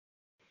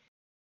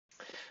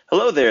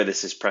Hello there,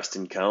 this is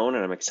Preston Cohn,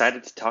 and I'm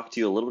excited to talk to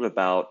you a little bit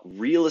about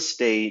real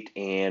estate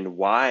and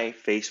why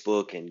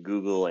Facebook and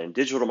Google and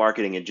digital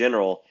marketing in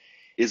general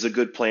is a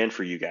good plan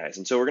for you guys.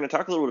 And so we're going to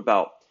talk a little bit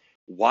about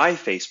why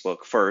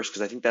Facebook first,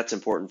 because I think that's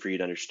important for you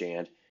to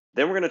understand.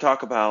 Then we're going to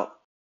talk about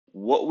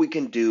what we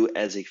can do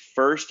as a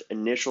first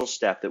initial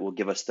step that will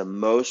give us the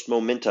most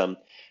momentum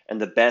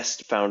and the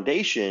best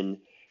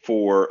foundation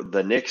for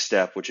the next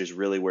step, which is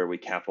really where we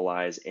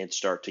capitalize and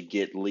start to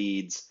get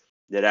leads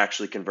that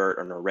actually convert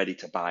and are ready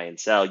to buy and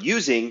sell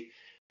using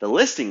the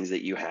listings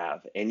that you have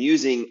and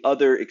using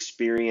other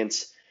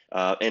experience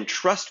and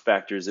trust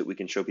factors that we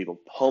can show people,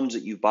 homes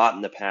that you've bought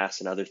in the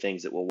past and other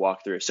things that we'll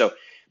walk through. So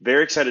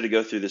very excited to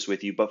go through this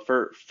with you. But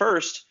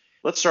first,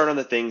 let's start on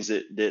the things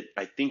that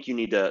I think you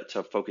need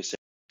to focus in.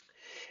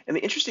 And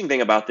the interesting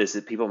thing about this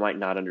that people might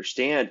not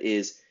understand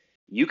is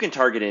you can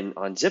target in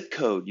on zip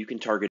code, you can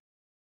target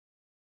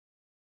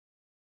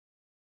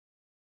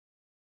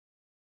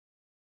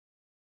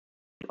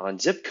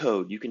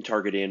you can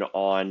target in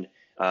on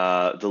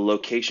the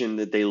location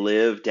that they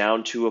live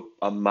down to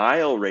a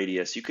mile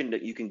radius. You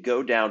can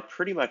go down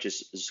pretty much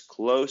as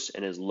close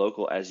and as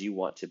local as you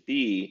want to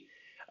be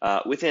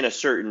within a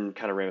certain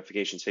kind of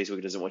ramifications.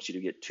 Facebook doesn't want you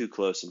to get too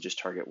close and just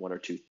target one or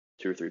two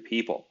or three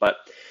people, but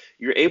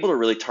you're able to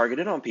really target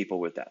in on people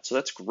with that. So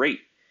that's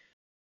great.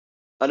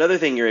 Another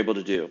thing you're able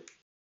to do,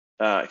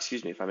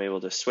 excuse me if I'm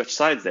able to switch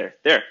slides there.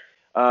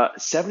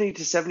 70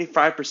 to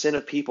 75%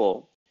 of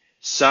people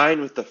sign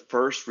with the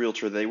first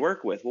realtor they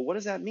work with. Well, what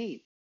does that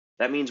mean?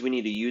 That means we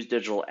need to use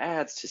digital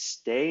ads to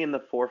stay in the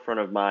forefront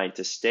of mind,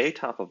 to stay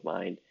top of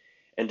mind,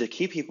 and to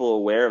keep people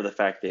aware of the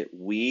fact that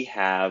we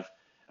have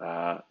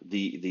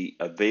the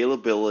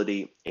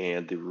availability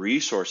and the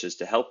resources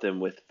to help them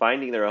with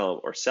finding their home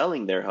or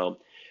selling their home.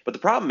 But the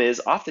problem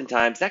is,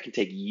 oftentimes that can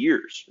take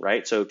years,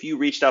 right? So if you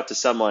reached out to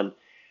someone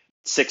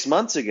 6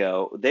 months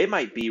ago, they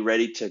might be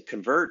ready to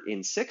convert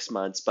in 6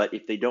 months, but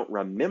if they don't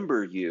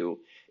remember you,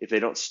 if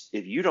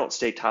you don't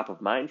stay top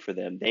of mind for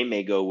them, they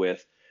may go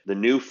with the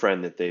new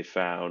friend that they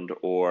found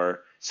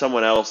or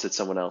someone else that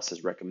someone else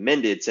has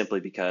recommended simply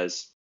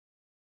because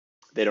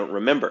they don't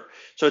remember.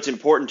 So it's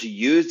important to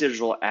use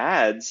digital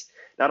ads,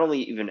 not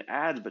only even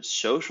ads, but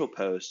social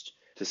posts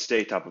to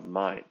stay top of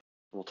mind.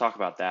 We'll talk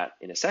about that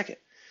in a second.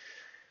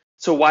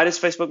 So why does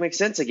Facebook make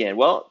sense again?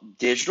 Well,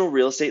 digital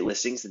real estate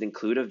listings that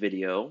include a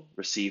video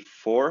receive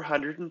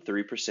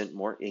 403%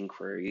 more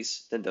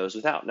inquiries than those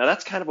without. Now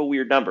that's kind of a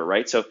weird number,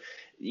 right? So,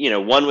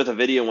 one with a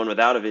video, one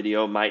without a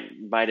video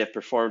might have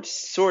performed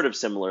sort of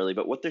similarly,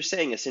 but what they're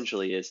saying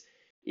essentially is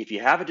if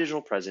you have a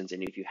digital presence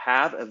and if you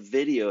have a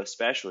video,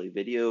 especially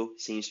video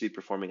seems to be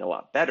performing a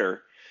lot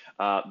better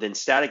than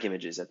static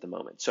images at the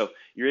moment. So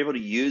you're able to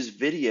use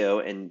video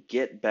and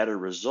get better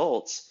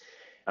results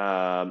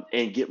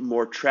and get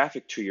more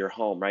traffic to your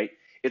home, right?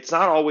 It's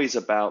not always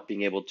about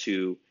being able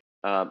to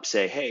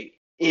say, hey,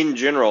 in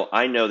general,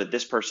 I know that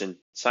this person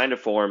signed a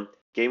form,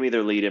 gave me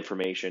their lead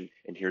information,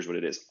 and here's what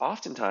it is.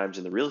 Oftentimes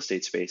in the real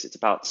estate space, it's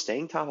about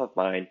staying top of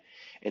mind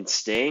and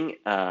staying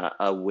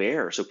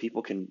aware so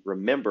people can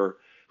remember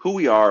who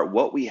we are,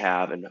 what we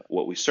have, and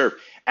what we serve.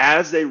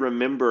 As they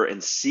remember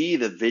and see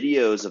the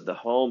videos of the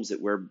homes that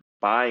we're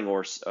buying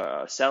or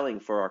selling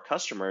for our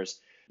customers,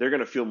 they're going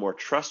to feel more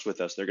trust with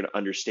us. They're going to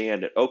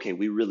understand that, okay,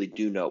 we really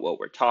do know what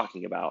we're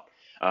talking about.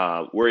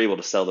 We're able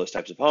to sell those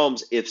types of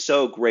homes. If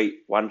so, great.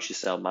 Why don't you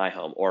sell my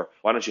home? Or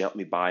why don't you help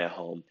me buy a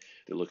home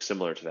that looks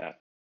similar to that?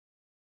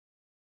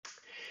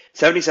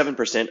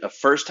 77% of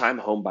first-time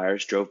home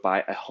buyers drove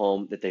by a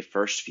home that they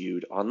first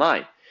viewed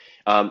online.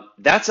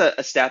 That's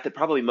a stat that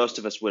probably most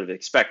of us would have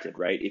expected,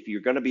 right? If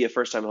you're going to be a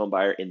first-time home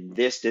buyer in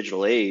this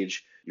digital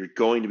age, you're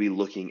going to be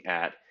looking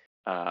at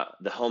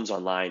the homes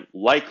online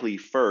likely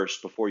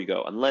first before you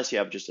go, unless you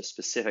have just a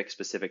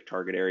specific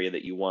target area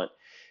that you want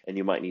and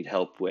you might need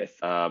help with.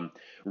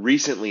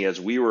 Recently, as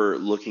we were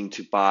looking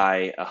to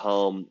buy a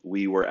home,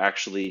 we were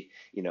actually,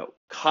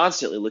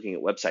 constantly looking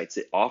at websites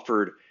that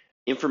offered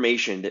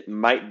information that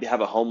might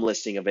have a home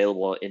listing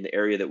available in the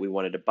area that we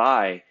wanted to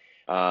buy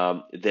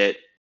that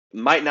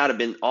might not have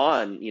been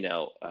on,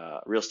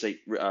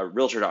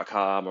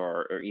 realtor.com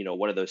or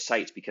one of those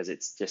sites because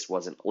it just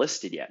wasn't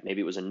listed yet.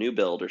 Maybe it was a new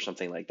build or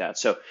something like that.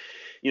 So,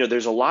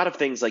 there's a lot of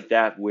things like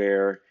that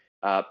where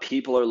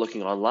people are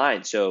looking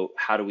online. So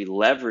how do we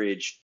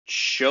leverage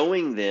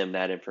showing them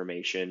that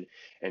information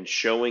and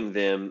showing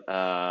them,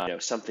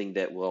 something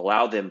that will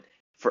allow them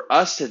for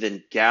us to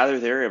then gather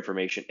their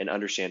information and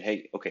understand,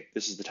 hey, okay,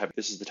 this is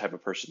the type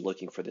of person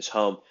looking for this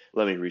home.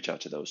 Let me reach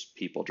out to those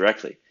people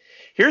directly.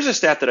 Here's a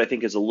stat that I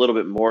think is a little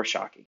bit more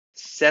shocking.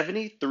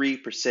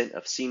 73%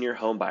 of senior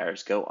home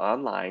buyers go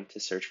online to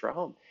search for a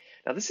home.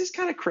 Now, this is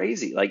kind of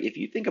crazy. Like, if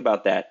you think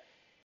about that,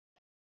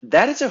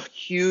 that is a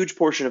huge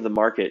portion of the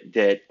market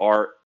that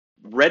are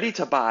ready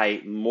to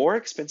buy more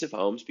expensive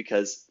homes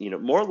because,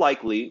 more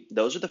likely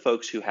those are the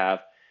folks who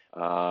have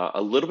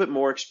a little bit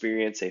more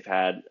experience. They've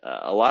had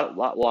a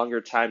lot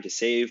longer time to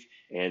save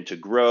and to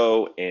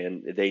grow,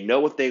 and they know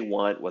what they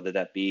want, whether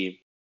that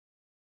be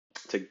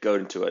to go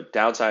into a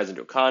downsize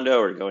into a condo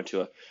or to go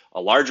into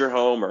a larger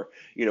home or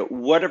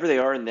whatever they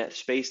are in that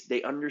space.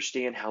 They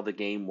understand how the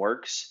game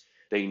works.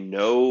 They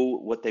know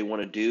what they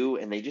want to do,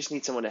 and they just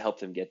need someone to help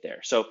them get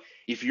there. So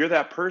if you're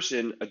that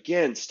person,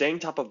 again, staying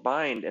top of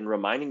mind and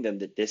reminding them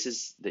that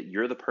that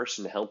you're the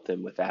person to help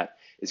them with that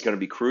is going to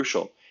be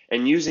crucial.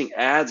 And using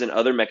ads and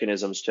other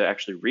mechanisms to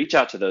actually reach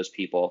out to those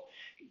people,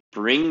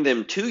 bring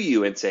them to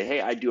you and say, hey,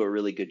 I do a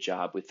really good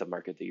job with the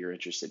market that you're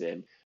interested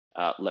in.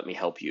 Let me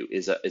help you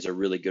is a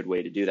really good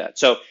way to do that.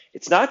 So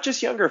it's not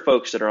just younger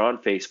folks that are on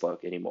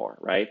Facebook anymore,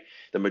 right?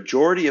 The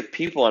majority of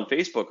people on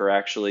Facebook are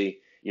actually,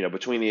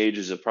 between the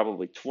ages of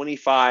probably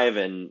 25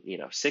 and,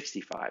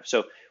 65.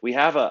 So we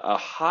have a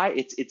high,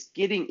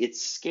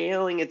 it's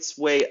scaling its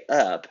way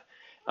up.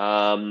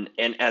 And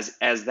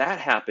as that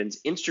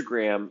happens,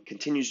 Instagram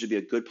continues to be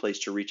a good place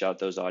to reach out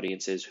those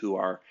audiences who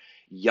are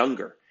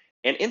younger.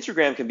 And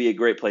Instagram can be a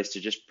great place to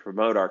just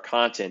promote our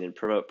content and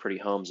promote pretty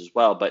homes as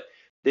well. But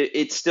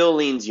it still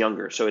leans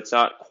younger, so it's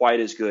not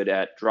quite as good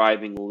at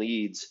driving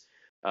leads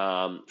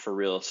for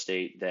real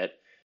estate that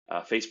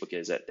Facebook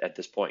is at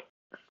this point.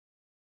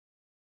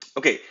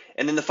 Okay,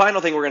 and then the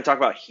final thing we're going to talk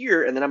about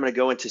here, and then I'm going to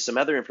go into some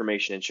other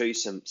information and show you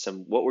some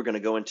what we're going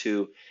to go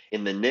into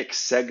in the next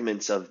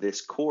segments of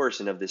this course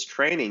and of this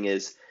training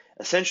is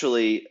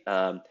essentially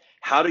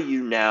how do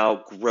you now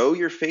grow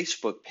your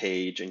Facebook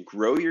page and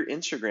grow your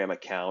Instagram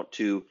account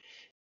to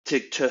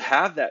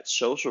have that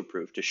social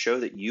proof, to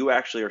show that you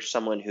actually are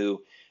someone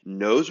who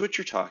knows what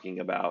you're talking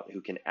about, who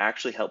can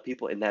actually help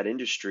people in that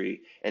industry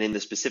and in the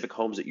specific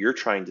homes that you're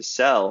trying to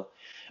sell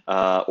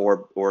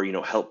or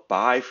help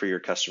buy for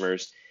your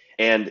customers,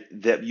 and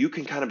that you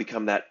can kind of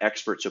become that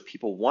expert so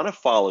people want to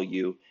follow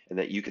you and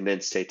that you can then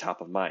stay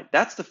top of mind.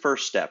 That's the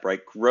first step, right?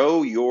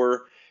 Grow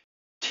your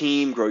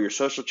team, grow your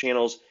social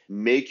channels,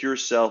 make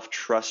yourself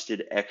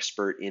trusted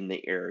expert in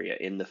the area,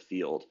 in the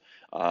field.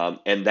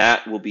 And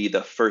that will be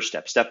the first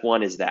step. Step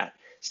one is that.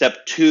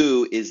 Step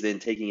two is then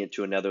taking it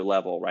to another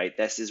level, right?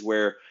 This is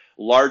where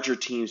larger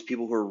teams,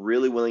 people who are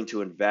really willing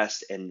to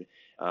invest and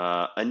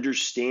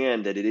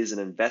understand that it is an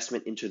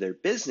investment into their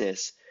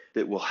business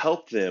that will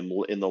help them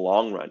in the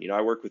long run.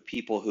 I work with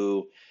people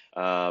who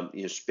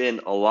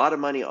spend a lot of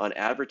money on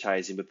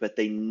advertising, but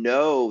they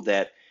know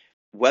that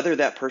whether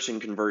that person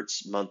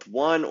converts month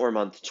 1 or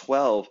month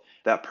 12,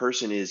 that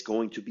person is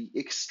going to be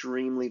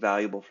extremely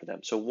valuable for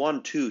them. So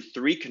 1, 2,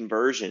 3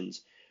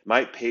 conversions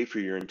might pay for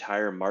your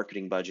entire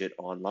marketing budget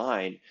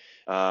online,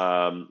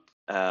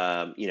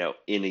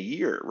 in a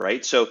year,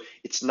 right? So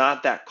it's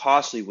not that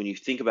costly when you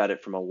think about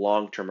it from a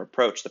long-term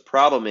approach. The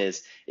problem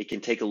is it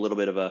can take a little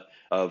bit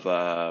of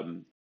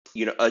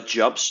a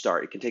jump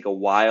start. It can take a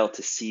while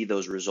to see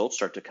those results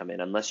start to come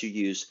in unless you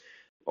use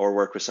or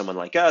work with someone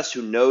like us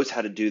who knows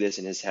how to do this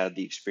and has had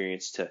the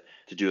experience to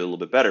do it a little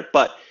bit better.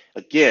 But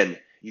again,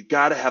 you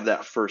got to have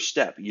that first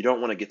step. You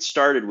don't want to get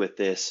started with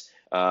this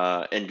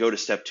and go to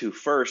step 2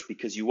 first,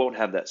 because you won't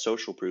have that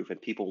social proof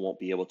and people won't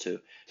be able to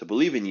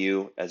believe in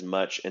you as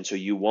much. And so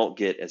you won't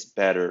get as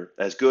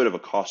good of a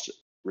cost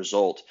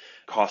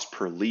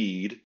per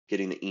lead,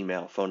 getting the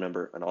email, phone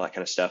number, and all that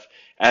kind of stuff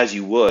as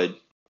you would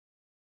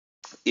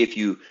if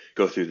you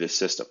go through this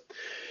system.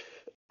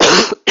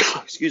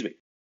 Excuse me.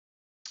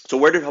 So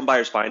where did home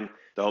buyers find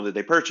the home that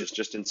they purchased?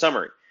 Just in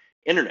summary,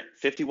 internet,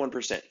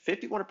 51%.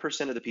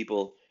 51% of the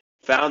people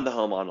found the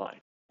home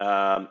online.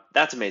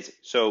 That's amazing.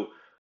 So,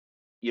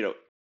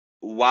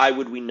 why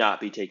would we not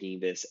be taking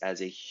this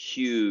as a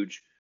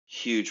huge,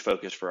 huge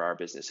focus for our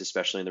business,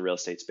 especially in the real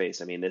estate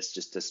space? I mean, this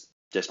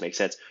just makes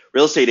sense.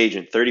 Real estate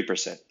agent,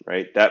 30%,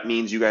 right? That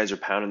means you guys are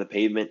pounding the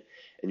pavement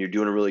and you're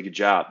doing a really good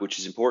job, which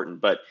is important.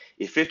 But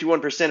if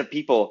 51% of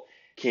people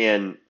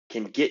can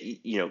get,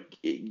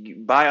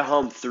 buy a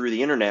home through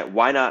the internet,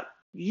 why not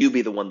you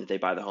be the one that they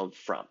buy the home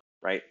from,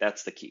 right?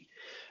 That's the key.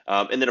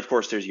 And then of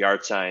course there's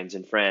yard signs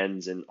and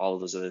friends and all of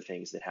those other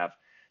things that have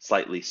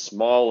slightly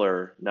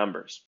smaller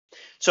numbers.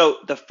 So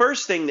the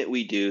first thing that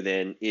we do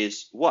then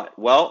is what?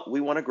 Well, we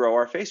want to grow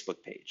our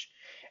Facebook page.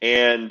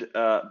 And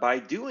by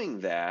doing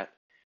that,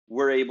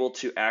 we're able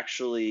to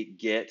actually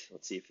get,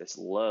 let's see if this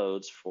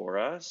loads for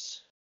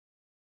us.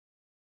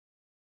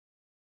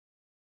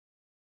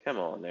 Come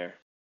on there.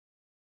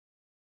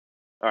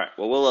 All right,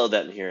 well, we'll load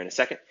that in here in a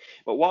second.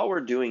 But while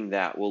we're doing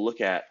that, we'll look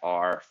at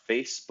our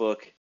Facebook.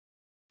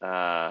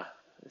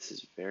 This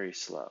is very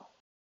slow.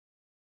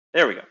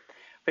 There we go.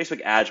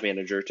 Facebook Ads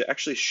Manager to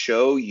actually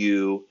show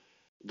you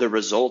the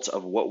results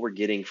of what we're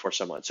getting for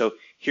someone. So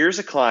here's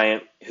a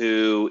client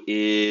who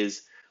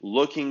is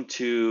looking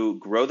to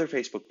grow their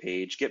Facebook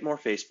page, get more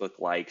Facebook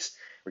likes.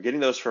 We're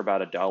getting those for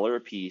about $1 a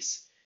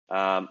piece.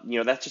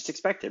 That's just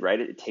expected, right?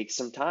 It takes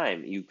some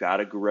time. You've got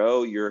to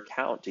grow your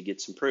account to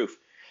get some proof.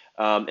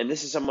 And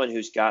this is someone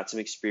who's got some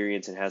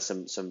experience and has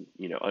some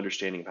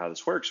understanding of how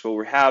this works. But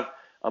we have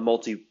a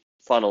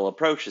multi-funnel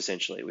approach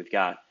essentially. We've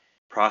got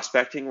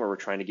prospecting, where we're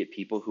trying to get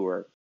people who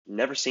are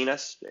never seen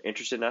us, they're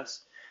interested in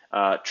us.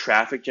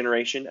 Traffic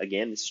generation,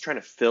 again, this is trying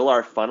to fill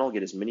our funnel,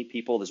 get as many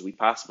people as we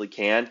possibly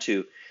can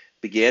to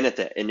begin at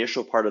the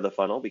initial part of the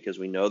funnel because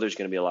we know there's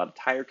going to be a lot of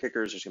tire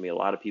kickers. There's going to be a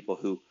lot of people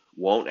who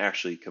won't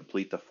actually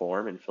complete the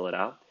form and fill it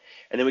out.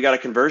 And then we got a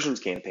conversions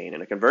campaign.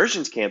 And a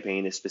conversions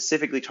campaign is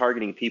specifically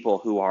targeting people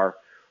who are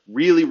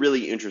really,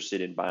 really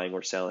interested in buying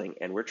or selling.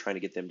 And we're trying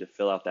to get them to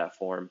fill out that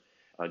form,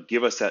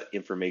 give us that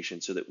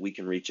information so that we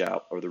can reach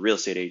out, or the real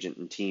estate agent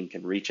and team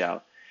can reach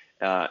out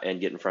and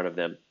get in front of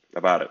them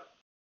about it.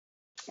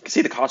 You can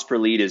see the cost per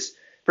lead is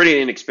pretty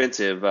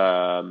inexpensive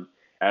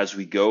as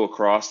we go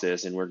across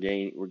this, and we're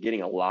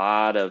getting a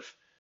lot of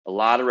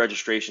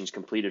registrations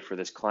completed for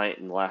this client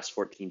in the last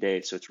 14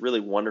 days. So it's really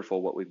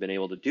wonderful what we've been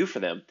able to do for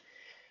them,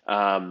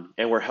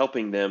 and we're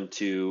helping them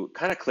to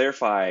kind of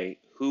clarify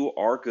who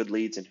are good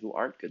leads and who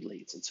aren't good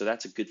leads. And so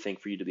that's a good thing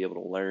for you to be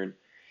able to learn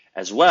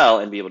as well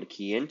and be able to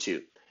key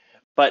into.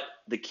 But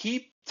the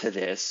key to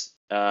this,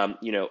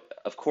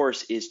 of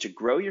course, is to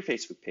grow your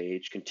Facebook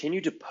page,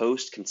 continue to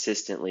post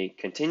consistently,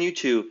 continue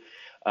to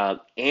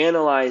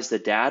analyze the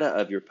data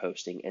of your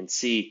posting and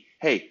see,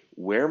 hey,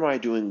 where am I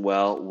doing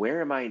well?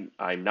 Where am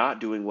I'm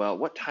not doing well?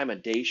 What time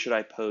of day should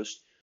I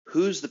post?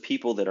 Who's the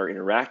people that are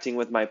interacting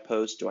with my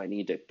posts? Do I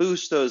need to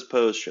boost those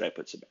posts? Should I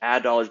put some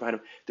ad dollars behind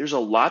them? There's a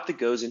lot that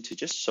goes into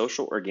just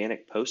social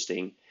organic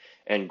posting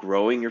and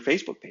growing your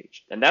Facebook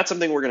page. And that's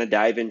something we're going to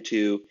dive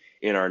into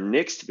in our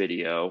next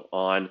video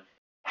on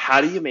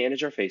how do you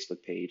manage our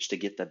Facebook page to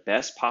get the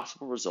best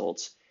possible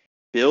results,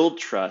 build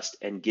trust,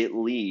 and get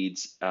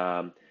leads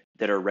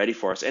that are ready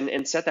for us,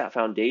 and set that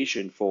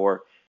foundation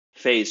for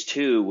phase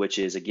 2, which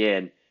is,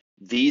 again,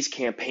 these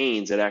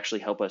campaigns that actually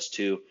help us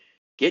to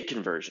get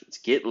conversions,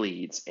 get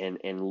leads,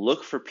 and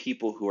look for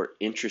people who are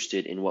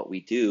interested in what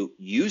we do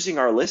using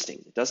our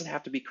listings. It doesn't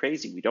have to be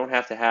crazy. We don't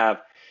have to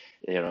have,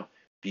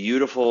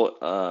 beautiful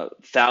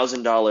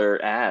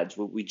 $1,000 ads.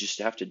 What we just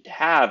have to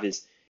have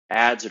is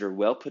ads that are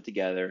well put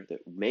together,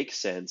 that make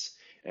sense,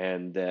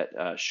 and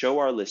that show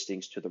our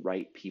listings to the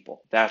right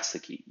people. That's the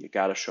key. You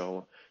got to show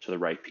them to the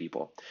right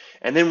people.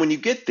 And then when you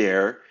get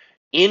there,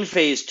 in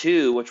phase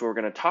 2, which we're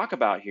going to talk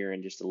about here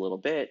in just a little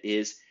bit,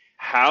 is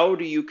how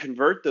do you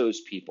convert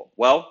those people?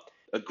 Well,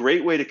 a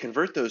great way to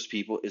convert those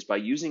people is by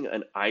using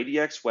an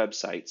IDX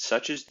website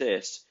such as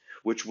this,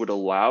 which would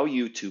allow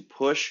you to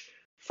push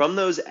from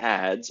those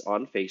ads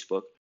on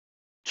Facebook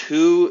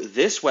to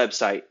this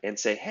website and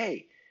say,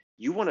 hey,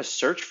 you want to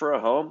search for a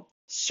home?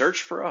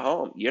 Search for a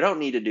home. You don't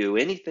need to do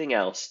anything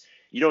else.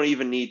 You don't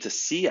even need to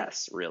see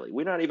us, really.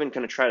 We're not even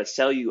going to try to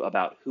sell you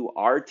about who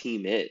our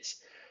team is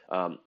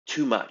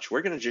too much.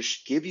 We're going to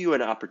just give you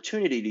an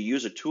opportunity to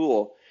use a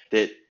tool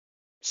that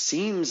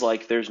seems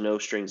like there's no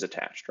strings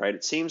attached, right?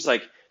 It seems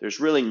like there's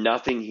really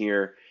nothing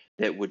here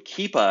that would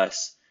keep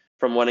us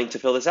from wanting to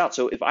fill this out.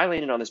 So if I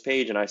landed on this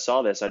page and I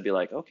saw this, I'd be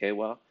like, okay,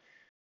 well,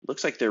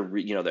 looks like they're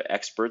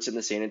experts in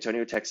the San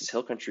Antonio, Texas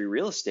Hill Country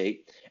real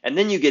estate. And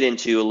then you get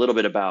into a little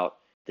bit about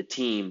the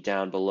team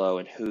down below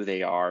and who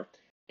they are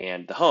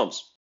and the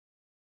homes.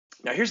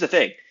 Now, here's the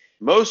thing.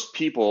 Most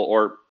people,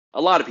 or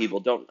a lot of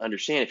people, don't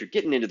understand, if you're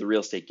getting into the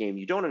real estate game,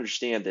 you don't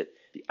understand that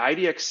the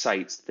IDX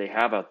sites that they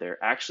have out there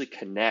actually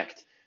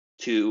connect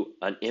to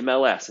an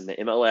MLS, and the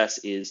MLS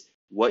is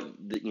what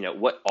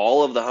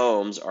all of the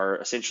homes are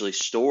essentially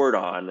stored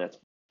on. That's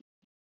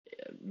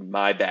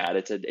my bad.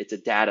 It's a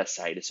data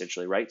site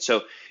essentially, right?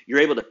 So you're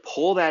able to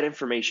pull that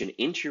information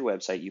into your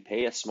website. You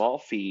pay a small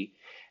fee,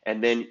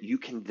 and then you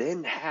can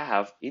then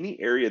have any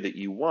area that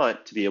you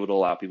want to be able to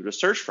allow people to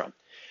search from.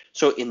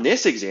 So in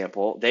this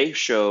example, they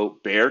show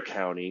Bexar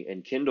County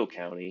and Kendall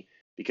County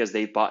because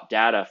they bought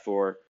data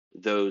for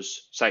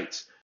those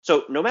sites.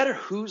 So no matter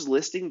whose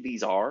listing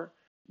these are,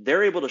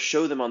 they're able to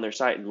show them on their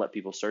site and let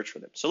people search for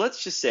them. So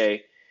let's just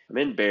say I'm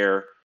in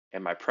Bexar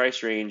and my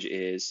price range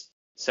is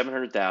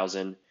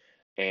 $700,000,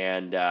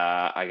 and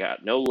I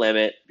got no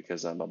limit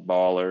because I'm a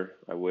baller,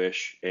 I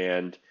wish.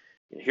 And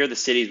here are the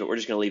cities, but we're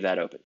just going to leave that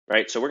open,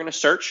 right? So we're going to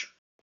search.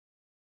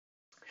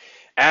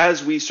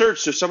 As we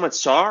search, so someone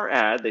saw our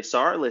ad, they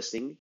saw our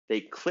listing,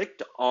 they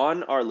clicked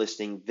on our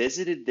listing,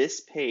 visited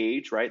this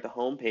page, right, the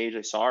home page,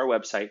 they saw our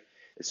website,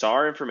 they saw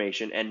our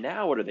information, and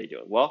now what are they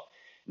doing? Well,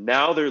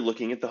 now they're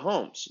looking at the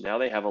homes. Now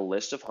they have a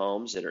list of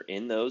homes that are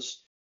in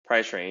those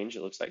price range.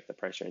 It looks like the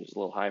price range is a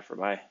little high for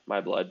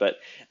my blood, but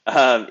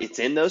it's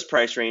in those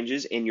price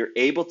ranges, and you're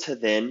able to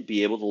then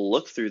be able to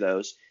look through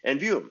those and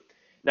view them.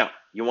 Now,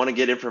 you want to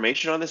get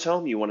information on this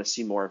home, you want to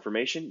see more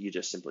information, you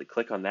just simply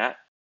click on that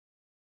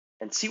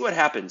and see what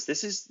happens.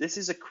 This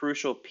is a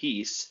crucial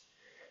piece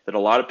that a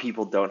lot of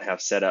people don't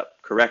have set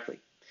up correctly.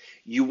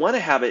 You want to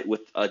have it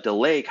with a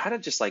delay, kind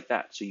of just like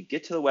that. So you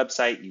get to the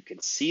website, you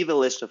can see the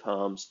list of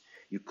homes,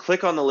 you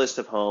click on the list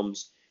of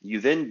homes,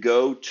 you then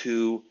go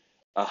to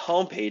a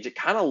home page, it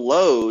kind of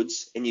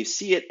loads and you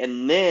see it,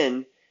 and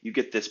then you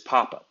get this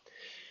pop-up.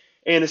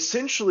 And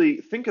essentially,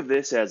 think of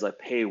this as a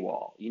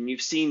paywall. And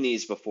you've seen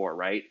these before,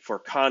 right? For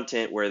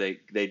content where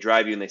they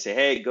drive you and they say,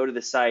 hey, go to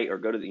the site, or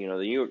go to the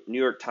New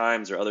York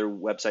Times or other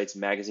websites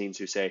and magazines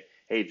who say,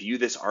 hey, view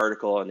this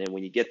article. And then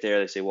when you get there,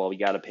 they say, well, you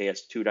got to pay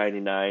us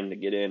 $2.99 to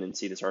get in and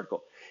see this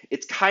article.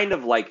 It's kind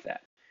of like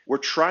that. We're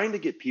trying to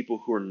get people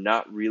who are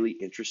not really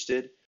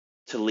interested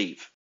to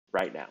leave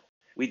right now.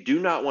 We do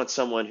not want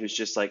someone who's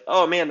just like,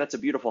 oh man, that's a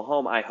beautiful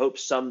home. I hope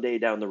someday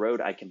down the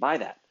road I can buy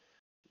that.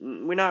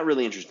 We're not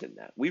really interested in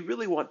that. We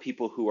really want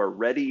people who are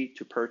ready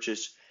to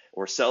purchase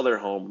or sell their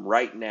home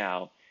right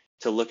now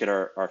to look at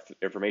our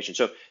information.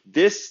 So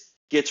this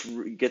gets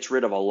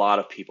rid of a lot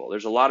of people.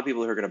 There's a lot of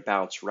people who are going to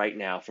bounce right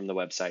now from the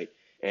website,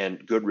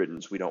 and good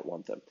riddance. We don't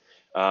want them.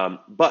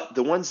 But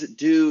the ones that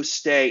do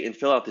stay and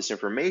fill out this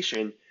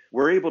information,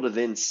 we're able to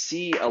then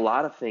see a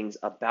lot of things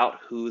about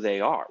who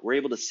they are. We're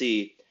able to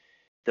see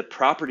the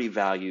property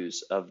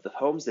values of the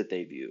homes that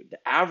they viewed, the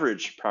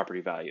average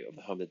property value of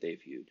the home that they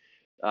viewed,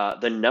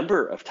 the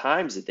number of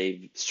times that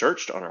they've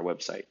searched on our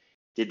website.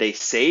 Did they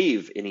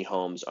save any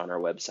homes on our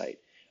website?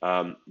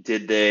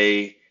 Did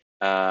they,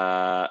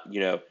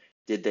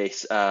 did they,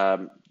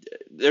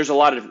 there's a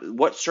lot of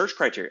what search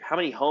criteria, how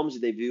many homes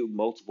did they view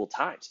multiple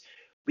times?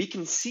 We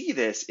can see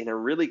this in a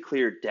really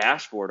clear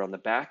dashboard on the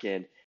back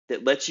end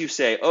that lets you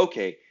say,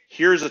 okay,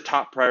 here's a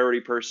top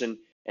priority person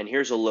and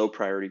here's a low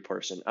priority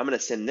person. I'm going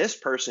to send this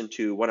person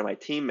to one of my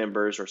team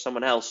members or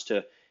someone else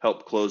to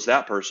help close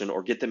that person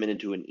or get them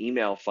into an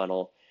email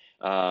funnel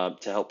to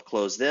help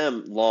close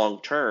them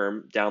long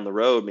term down the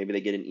road. Maybe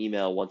they get an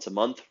email once a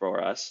month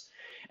for us.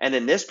 And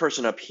then this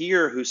person up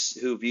here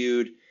who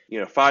viewed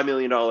 $5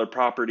 million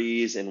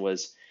properties and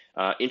was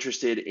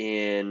interested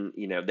in,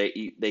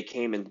 they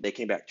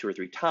came back 2 or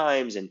 3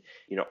 times and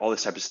all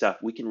this type of stuff.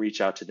 We can reach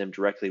out to them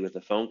directly with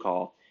a phone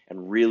call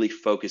and really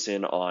focus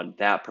in on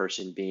that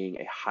person being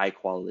a high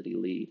quality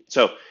lead.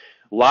 So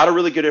a lot of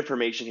really good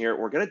information here.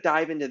 We're going to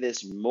dive into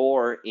this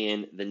more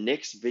in the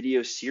next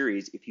video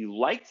series. If you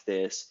liked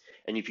this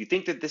and if you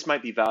think that this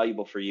might be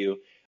valuable for you,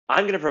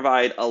 I'm going to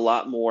provide a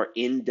lot more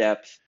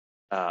in-depth,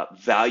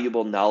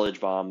 valuable knowledge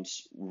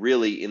bombs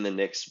really in the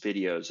next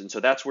videos. And so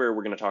that's where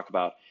we're going to talk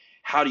about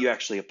how do you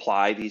actually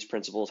apply these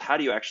principles? How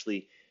do you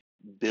actually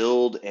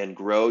build and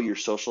grow your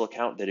social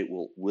account that it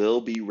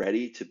will be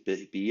ready to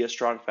be a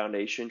strong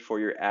foundation for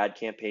your ad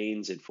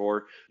campaigns and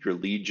for your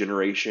lead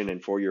generation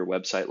and for your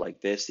website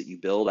like this that you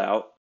build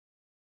out?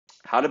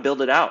 How to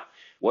build it out,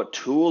 what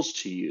tools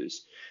to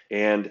use,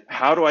 and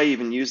how do I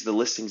even use the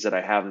listings that I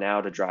have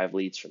now to drive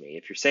leads for me?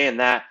 If you're saying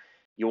that,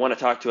 you want to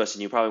talk to us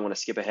and you probably want to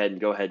skip ahead and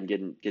go ahead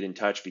and get in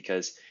touch,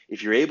 because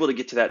if you're able to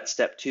get to that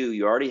step 2,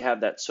 you already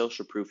have that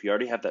social proof, you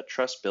already have that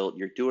trust built,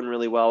 you're doing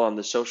really well on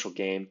the social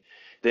game,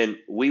 then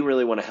we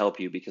really want to help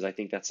you, because I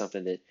think that's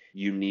something that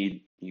you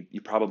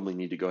probably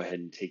need to go ahead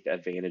and take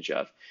advantage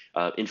of.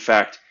 In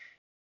fact,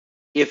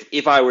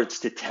 if I were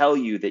to tell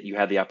you that you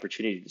had the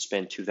opportunity to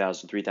spend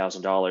 $2,000,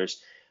 $3,000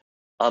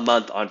 a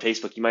month on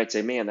Facebook, you might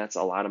say, man, that's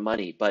a lot of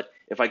money. But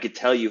if I could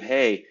tell you,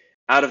 hey,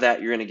 out of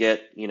that, you're going to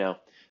get,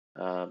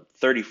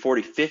 30,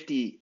 40,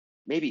 50,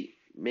 maybe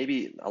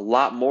a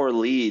lot more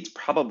leads,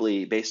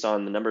 probably based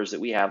on the numbers that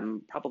we have,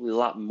 probably a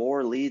lot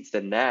more leads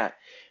than that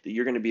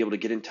you're going to be able to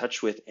get in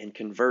touch with and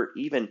convert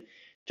even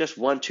just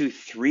 1, 2,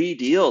 3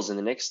 deals in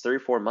the next 3 or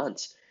 4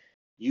 months.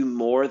 You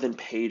more than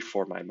paid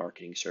for my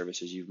marketing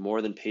services. You've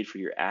more than paid for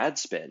your ad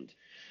spend,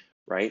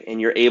 right? And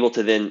you're able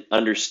to then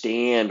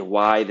understand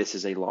why this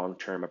is a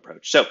long-term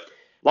approach. So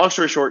long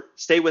story short,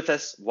 stay with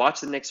us, watch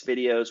the next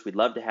videos. We'd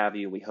love to have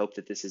you. We hope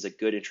that this is a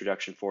good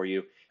introduction for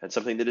you and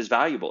something that is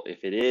valuable.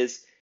 If it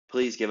is,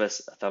 please give us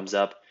a thumbs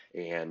up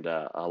and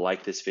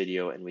like this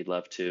video, and we'd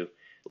love to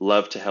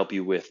help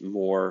you with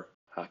more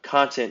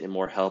content and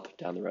more help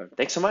down the road.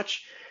 Thanks so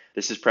much.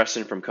 This is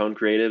Preston from Cone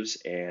Creatives,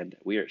 and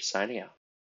we are signing out.